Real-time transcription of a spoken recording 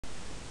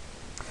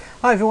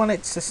Hi everyone,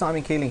 it's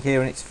Simon Keeling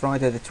here and it's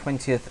Friday the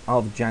 20th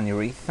of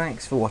January.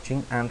 Thanks for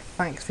watching and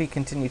thanks for your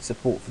continued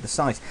support for the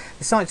site.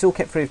 The site's all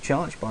kept free of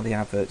charge by the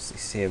adverts that you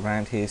see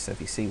around here, so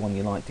if you see one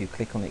you like, do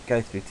click on it,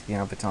 go through to the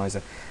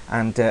advertiser,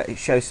 and it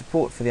shows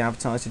support for the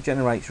advertiser,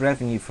 generates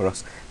revenue for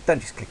us. Don't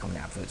just click on the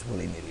adverts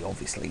willy-nilly,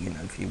 obviously. You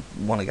know, if you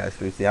want to go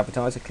through to the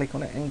advertiser, click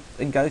on it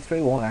and go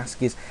through. All I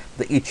ask is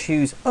that you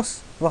choose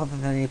us rather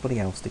than anybody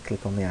else to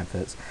click on the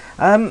adverts.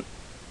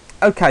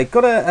 Okay,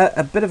 got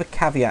a bit of a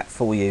caveat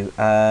for you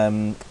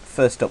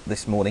first up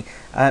this morning.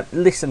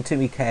 Listen to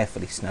me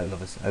carefully, snow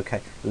lovers,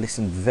 okay?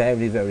 Listen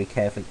very, very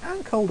carefully,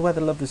 and cold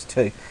weather lovers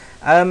too.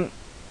 I'm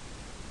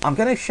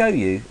going to show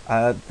you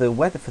the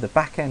weather for the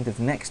back end of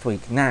next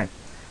week. Now,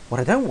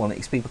 what I don't want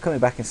is people coming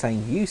back and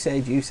saying, you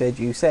said,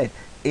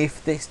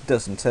 if this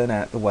doesn't turn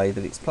out the way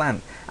that it's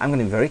planned. I'm going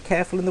to be very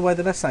careful in the way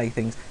that I say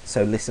things,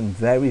 so listen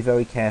very,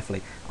 very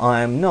carefully.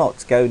 I am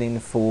not going in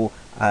for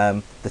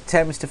the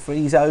temps to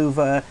freeze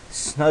over,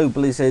 snow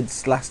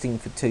blizzards lasting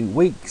for 2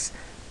 weeks.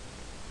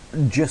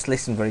 Just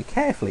listen very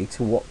carefully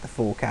to what the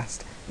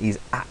forecast is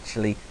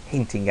actually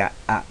hinting at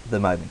the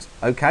moment.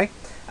 Okay,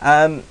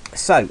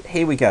 so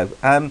here we go.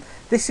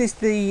 This is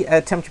the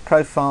temperature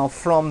profile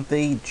from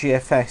the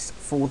GFS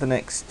for the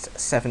next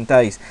 7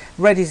 days.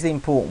 Red is the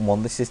important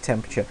one. This is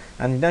temperature,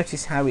 and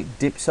notice how it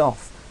dips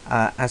off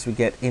as we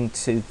get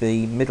into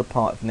the middle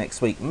part of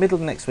next week. Middle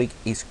of next week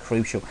is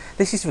crucial.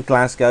 This is for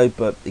Glasgow,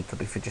 but it could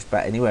be for just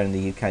about anywhere in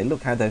the UK.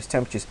 Look how those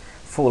temperatures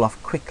fall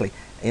off quickly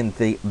in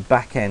the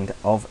back end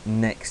of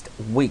next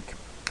week.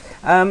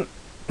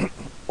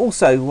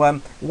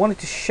 Also, wanted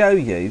to show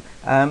you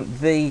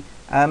the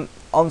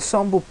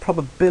ensemble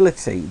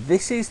probability.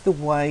 This is the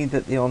way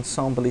that the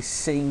ensemble is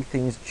seeing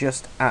things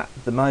just at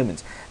the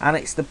moment, and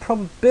it's the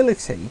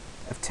probability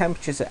of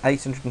temperatures at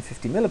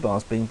 850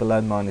 millibars being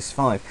below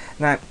 -5.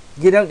 Now,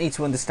 you don't need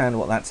to understand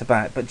what that's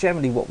about, but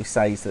generally what we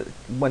say is that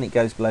when it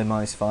goes below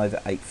 -5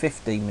 at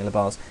 850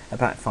 millibars,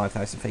 about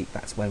 5,000 feet,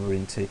 that's when we're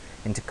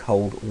into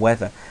cold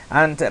weather.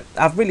 And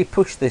I've really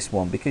pushed this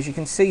one because you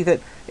can see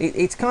that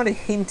it's kind of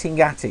hinting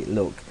at it,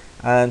 look,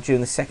 during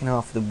the second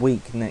half of the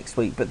week next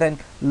week. But then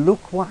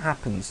look what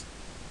happens.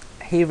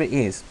 Here it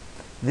is.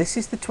 This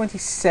is the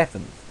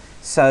 27th,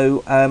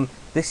 so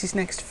this is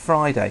next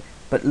Friday,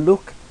 but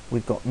look,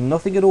 we've got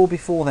nothing at all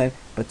before then,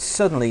 but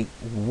suddenly,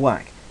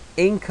 whack,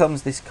 in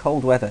comes this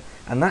cold weather,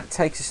 and that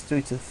takes us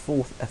through to the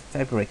 4th of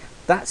February.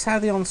 That's how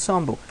the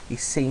ensemble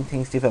is seeing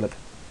things develop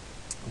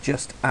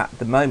just at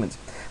the moment.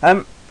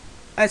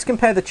 Let's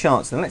compare the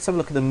charts and let's have a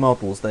look at the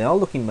models. They are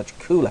looking much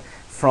cooler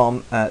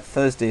from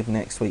Thursday of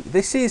next week.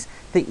 This is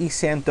the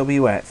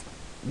ECMWF.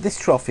 This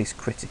trough is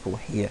critical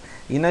here.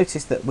 You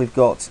notice that we've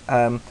got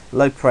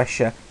low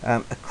pressure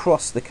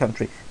across the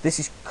country. This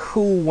is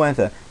cool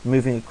weather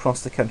moving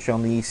across the country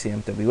on the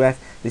ECMWF.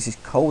 This is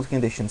cold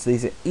conditions.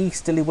 These are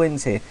easterly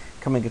winds here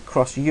coming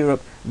across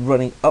Europe,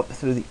 running up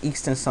through the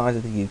eastern side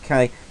of the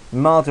UK.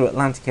 Milder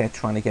Atlantic air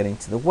trying to get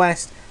into the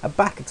west. A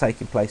battle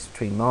taking place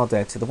between mild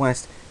air to the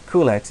west,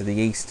 cool air to the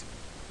east.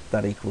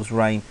 That equals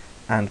rain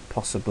and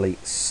possibly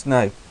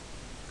snow.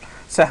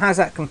 So how's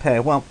that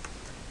compare? Well,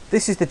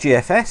 this is the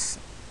GFS.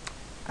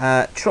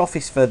 Trough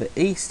is further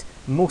east,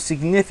 more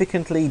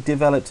significantly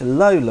developed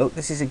low look.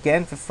 This is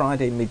again for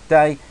Friday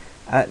midday,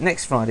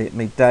 next Friday at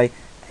midday.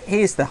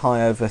 Here's the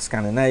high over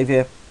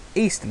Scandinavia,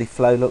 easterly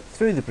flow look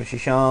through the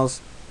British Isles.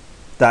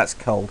 That's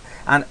cold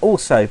and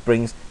also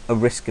brings a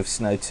risk of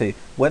snow too.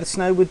 Where the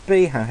snow would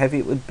be, how heavy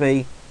it would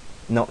be,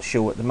 not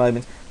sure at the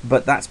moment,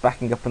 but that's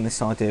backing up on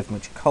this idea of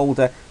much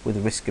colder with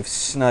a risk of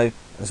snow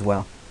as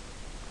well.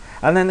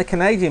 And then the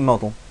Canadian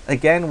model,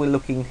 again we're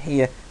looking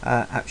here,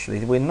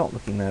 actually we're not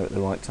looking there at the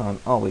right time,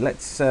 are we?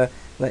 Let's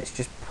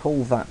just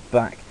pull that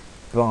back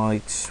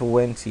by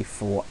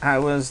 24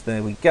 hours,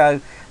 there we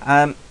go.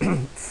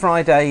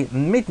 Friday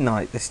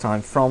midnight this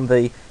time from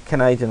the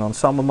Canadian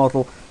ensemble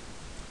model.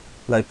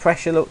 Low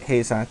pressure, look,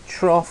 here's our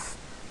trough,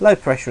 low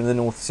pressure in the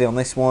North Sea on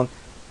this one,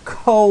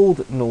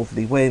 cold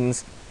northerly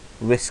winds,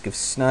 risk of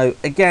snow.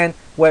 Again,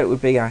 where it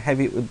would be, how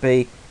heavy it would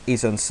be,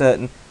 is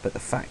uncertain, but the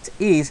fact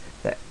is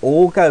they're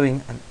all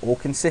going and all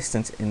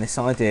consistent in this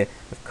idea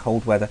of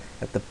cold weather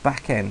at the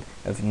back end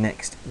of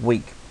next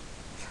week.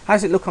 How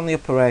does it look on the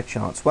upper air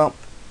charts? Well,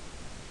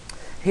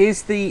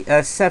 here's the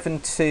 7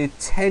 to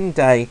 10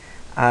 day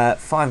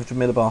 500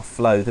 millibar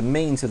flow, the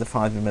means of the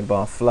 500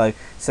 millibar flow.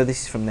 So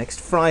this is from next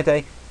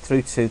Friday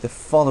through to the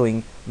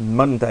following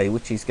Monday,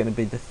 which is going to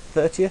be the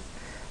 30th.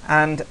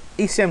 And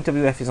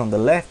ECMWF is on the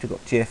left, we've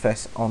got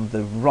GFS on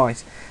the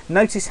right.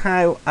 Notice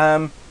how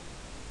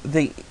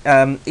the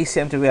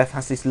ECMWF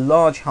has this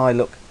large high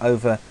look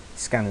over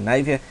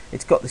Scandinavia.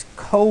 It's got this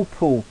cold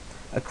pool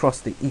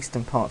across the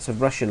eastern parts of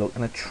Russia look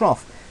and a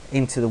trough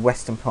into the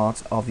western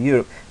part of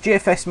Europe.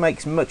 GFS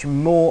makes much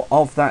more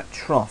of that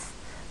trough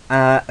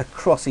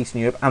across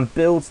Eastern Europe and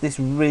builds this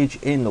ridge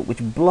in look,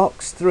 which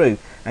blocks through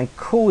and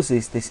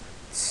causes this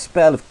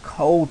spell of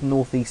cold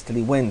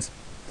northeasterly winds.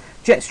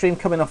 Jet stream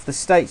coming off the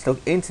States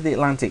look into the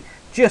Atlantic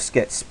just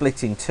gets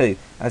split in two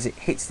as it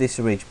hits this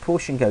ridge,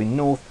 portion going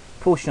north,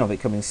 portion of it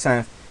coming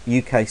south,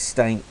 UK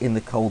staying in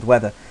the cold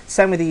weather.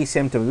 Same with the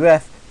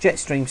ECMWF. Jet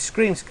stream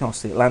screams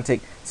across the Atlantic,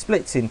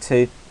 splits in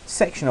two.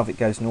 Section of it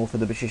goes north of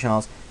the British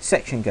Isles,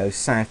 section goes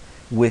south.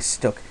 We're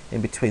stuck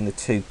in between the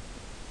two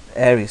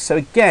areas. So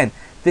again,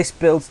 this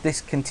builds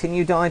this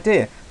continued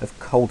idea of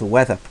colder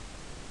weather.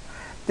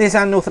 There's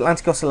how North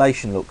Atlantic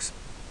Oscillation looks.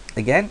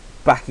 Again,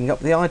 backing up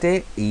the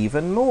idea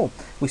even more.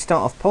 We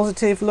start off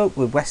positive, look,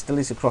 with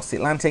westerlies across the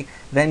Atlantic,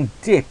 then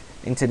dip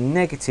into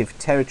negative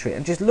territory,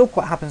 and just look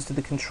what happens to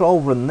the control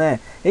run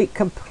there. It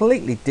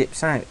completely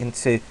dips out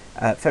into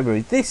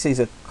February. This is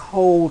a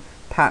cold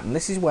pattern.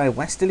 This is where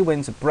westerly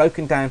winds are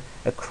broken down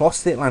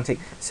across the Atlantic,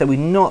 so we're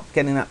not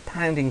getting that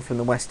pounding from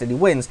the westerly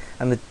winds,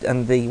 and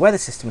the weather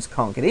systems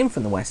can't get in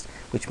from the west,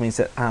 which means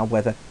that our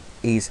weather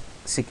is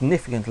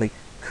significantly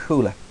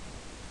cooler.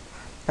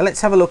 Now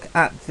let's have a look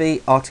at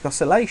the Arctic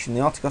Oscillation.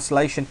 The Arctic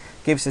Oscillation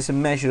gives us a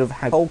measure of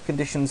how cold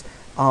conditions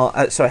are,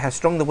 how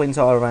strong the winds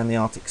are around the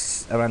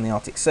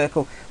Arctic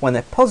Circle. When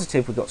they're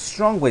positive, we've got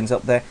strong winds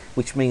up there,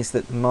 which means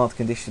that the mild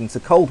conditions, the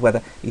cold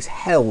weather, is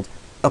held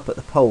up at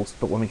the poles.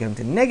 But when we go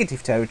into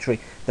negative territory,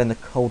 then the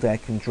cold air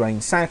can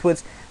drain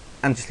southwards,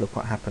 and just look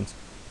what happens.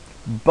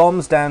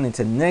 Bombs down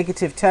into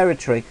negative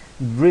territory,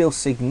 real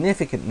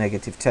significant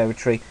negative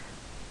territory.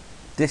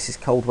 This is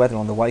cold weather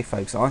on the way,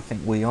 folks. I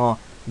think we are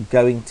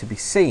going to be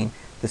seeing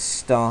the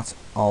start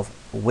of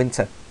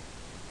winter.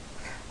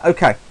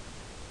 Okay,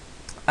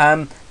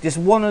 just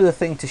one other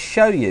thing to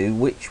show you,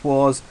 which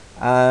was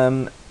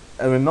a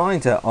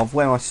reminder of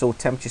where I saw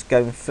temperatures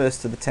going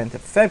 1st to the 10th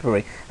of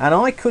February, and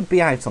I could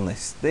be out on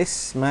this.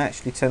 This may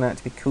actually turn out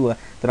to be cooler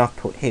than I've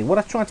put here. What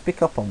I tried to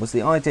pick up on was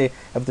the idea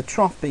of the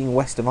trough being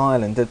west of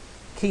Ireland and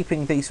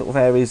keeping these sort of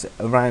areas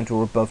around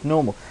or above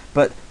normal,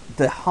 but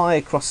the high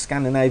across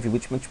Scandinavia,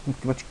 which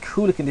much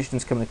cooler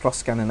conditions coming across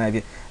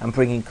Scandinavia and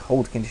bringing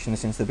cold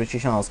conditions into the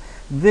British Isles.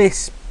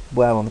 This,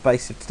 well, on the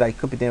basis of today,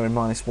 could be near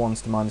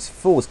 -1s to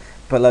 -4s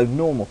below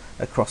normal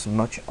across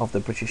much of the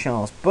British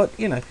Isles. But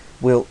you know,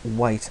 we'll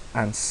wait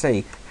and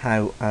see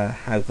how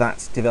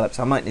that develops.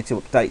 I might need to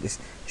update this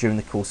during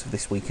the course of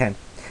this weekend.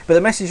 But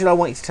the message that I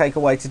want you to take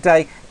away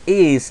today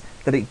is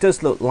that it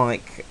does look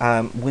like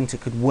winter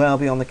could well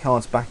be on the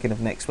cards back end of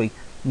next week.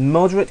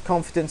 Moderate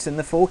confidence in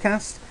the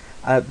forecast.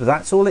 But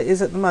that's all it is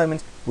at the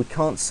moment. We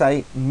can't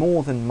say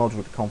more than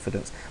moderate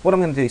confidence. What I'm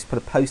going to do is put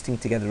a posting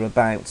together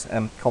about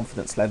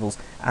confidence levels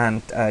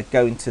and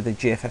go into the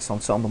GFS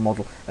ensemble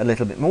model a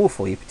little bit more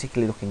for you,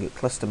 particularly looking at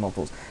cluster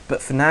models.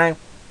 But for now,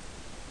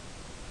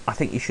 I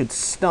think you should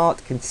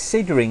start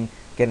considering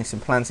getting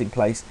some plans in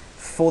place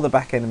for the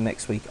back end of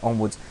next week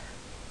onwards.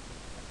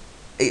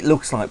 It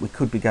looks like we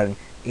could be going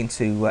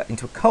into a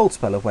cold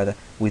spell of weather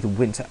with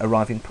winter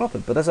arriving proper.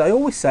 But as I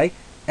always say,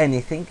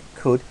 anything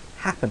could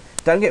happen.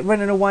 Don't get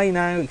running away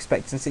now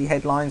expecting to see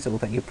headlines,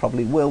 although you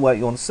probably will, won't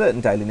you, on certain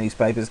daily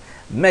newspapers.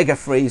 Mega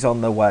freeze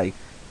on the way.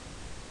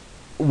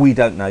 We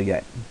don't know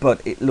yet,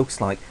 but it looks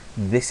like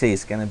this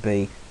is going to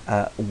be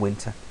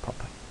winter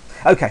proper.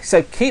 Okay,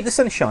 so keep the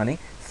sun shining.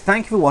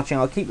 Thank you for watching.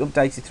 I'll keep you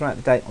updated throughout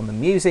the day on the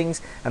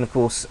musings, and of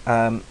course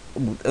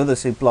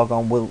others who blog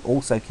on will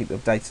also keep you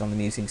updated on the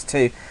musings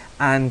too.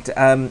 And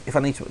if I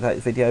need to update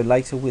the video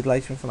later with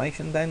later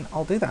information, then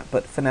I'll do that.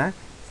 But for now,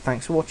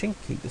 thanks for watching.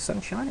 Keep the sun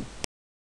shining.